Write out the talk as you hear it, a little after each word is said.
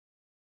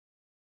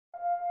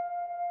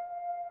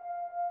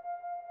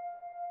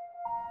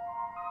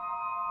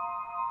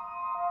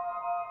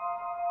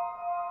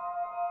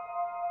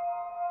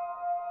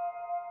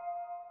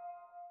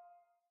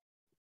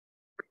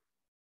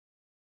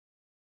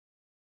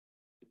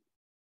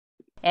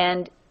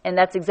And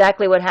that's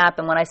exactly what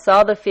happened. When I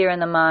saw the fear in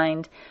the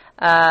mind,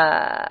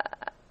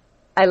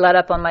 I let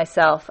up on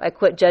myself. I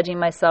quit judging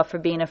myself for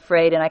being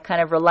afraid, and I kind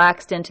of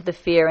relaxed into the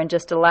fear and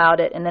just allowed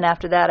it. And then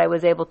after that, I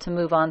was able to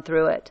move on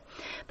through it.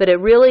 But it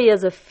really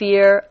is a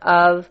fear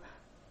of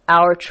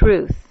our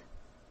truth.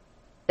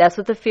 That's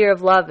what the fear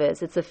of love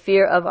is. It's a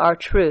fear of our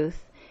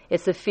truth.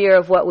 It's a fear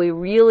of what we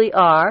really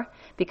are,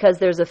 because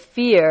there's a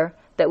fear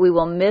that we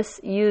will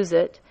misuse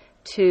it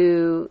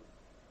to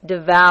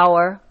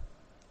devour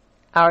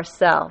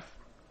ourself.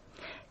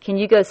 Can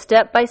you go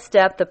step by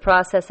step the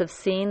process of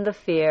seeing the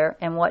fear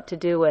and what to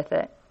do with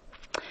it?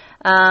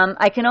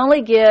 I can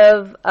only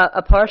give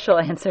a partial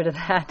answer to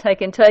that. I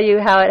can tell you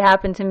how it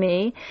happened to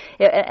me.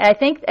 I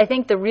think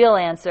the real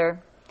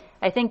answer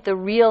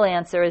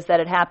is that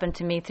it happened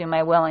to me through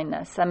my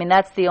willingness. I mean,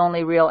 that's the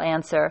only real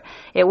answer.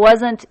 It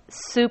wasn't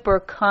super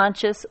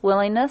conscious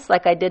willingness,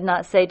 like I did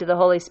not say to the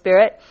Holy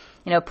Spirit,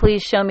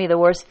 please show me the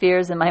worst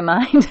fears in my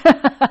mind.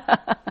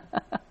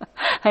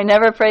 I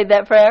never prayed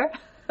that prayer.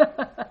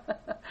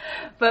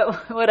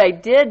 But what I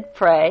did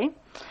pray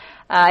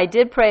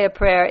a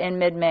prayer in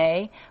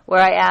mid-May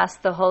where I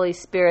asked the Holy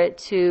Spirit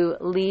to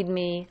lead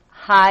me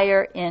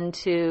higher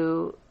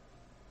into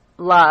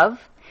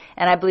love.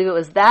 And I believe it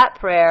was that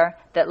prayer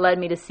that led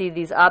me to see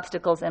these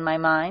obstacles in my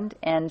mind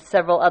and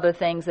several other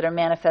things that are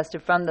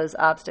manifested from those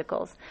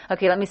obstacles.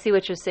 Okay, let me see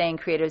what you're saying,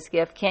 Creator's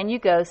Gift. Can you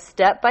go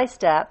step by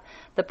step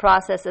the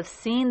process of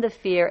seeing the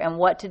fear and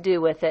what to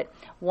do with it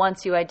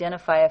once you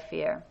identify a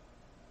fear?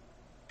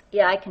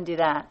 Yeah, I can do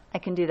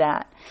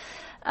that.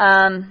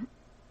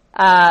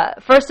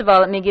 First of all,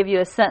 let me give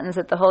you a sentence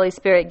that the Holy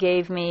Spirit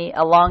gave me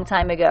a long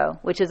time ago,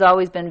 which has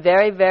always been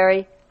very,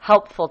 very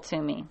helpful to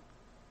me.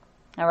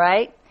 All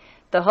right?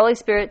 The Holy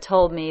Spirit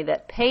told me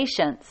that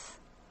patience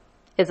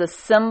is a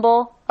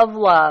symbol of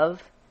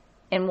love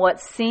in what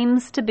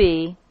seems to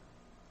be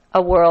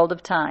a world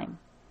of time.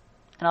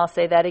 And I'll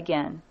say that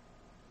again.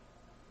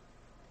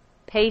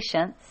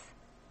 Patience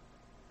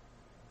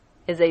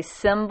is a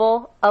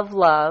symbol of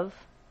love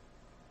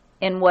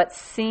in what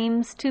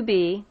seems to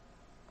be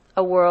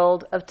a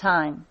world of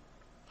time.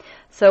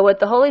 So what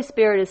the Holy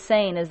Spirit is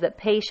saying is that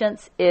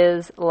patience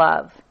is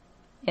love.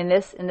 In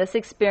this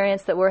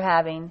experience that we're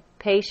having,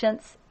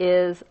 patience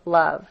is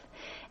love.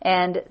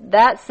 And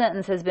that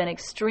sentence has been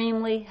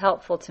extremely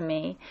helpful to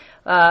me,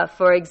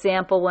 for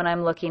example, when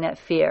I'm looking at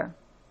fear.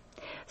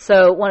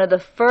 So one of the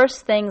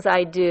first things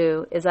I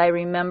do is I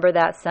remember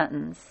that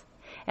sentence.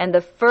 And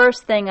the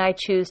first thing I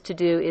choose to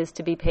do is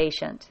to be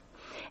patient.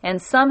 And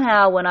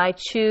somehow when I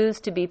choose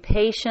to be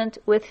patient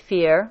with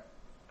fear,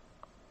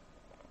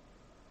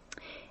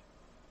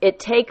 it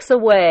takes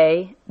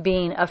away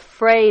being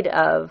afraid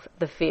of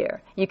the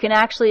fear. You can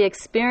actually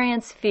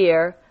experience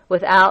fear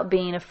without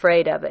being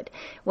afraid of it.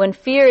 When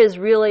fear is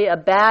really a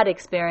bad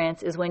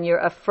experience is when you're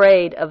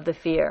afraid of the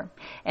fear.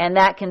 And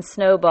that can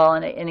snowball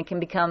and it can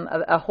become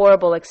a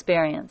horrible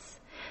experience.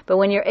 But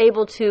when you're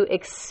able to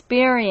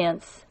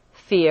experience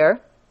fear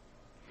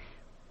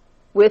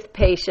with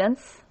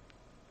patience,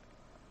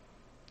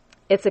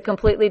 it's a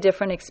completely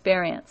different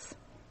experience.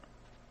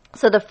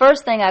 So the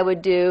first thing I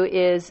would do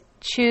is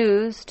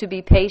choose to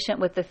be patient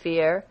with the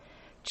fear,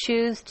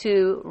 choose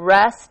to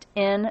rest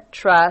in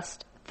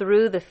trust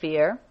through the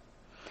fear,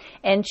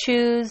 and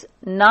choose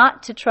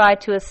not to try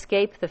to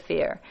escape the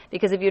fear.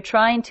 Because if you're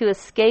trying to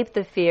escape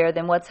the fear,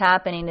 then what's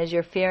happening is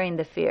you're fearing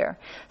the fear.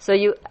 So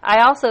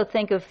I also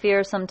think of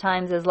fear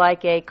sometimes as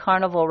like a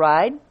carnival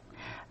ride.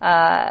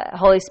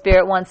 Holy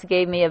Spirit once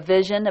gave me a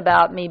vision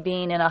about me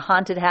being in a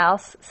haunted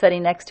house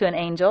sitting next to an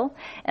angel,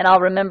 and I'll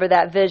remember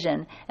that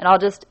vision. And I'll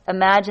just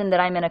imagine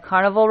that I'm in a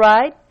carnival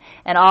ride,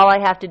 and all I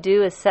have to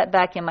do is sit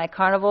back in my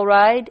carnival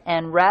ride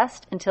and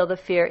rest until the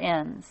fear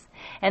ends.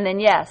 And then,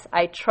 yes,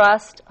 I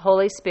trust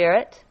Holy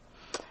Spirit.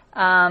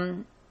 But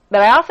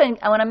I often,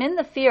 when I'm in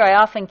the fear, I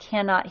often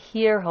cannot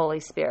hear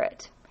Holy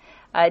Spirit.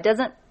 It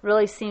doesn't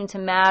really seem to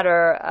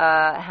matter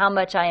how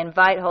much I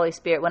invite Holy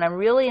Spirit. When I'm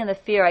really in the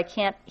fear, I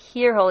can't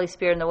hear Holy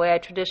Spirit in the way I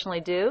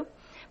traditionally do.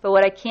 But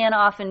what I can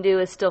often do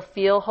is still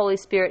feel Holy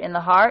Spirit in the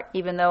heart.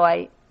 Even though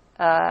I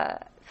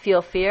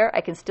feel fear,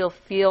 I can still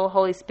feel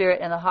Holy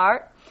Spirit in the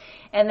heart.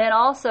 And then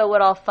also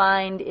what I'll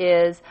find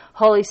is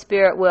Holy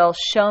Spirit will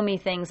show me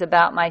things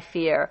about my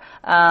fear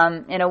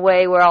in a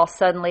way where I'll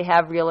suddenly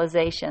have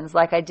realizations,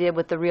 like I did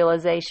with the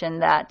realization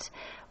that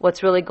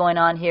what's really going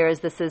on here is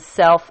this is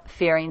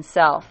self-fearing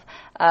self.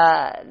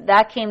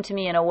 That came to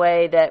me in a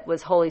way that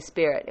was Holy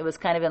Spirit. It was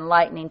kind of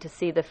enlightening to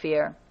see the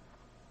fear.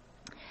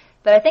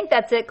 But I think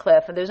that's it,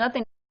 Cliff. There's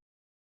nothing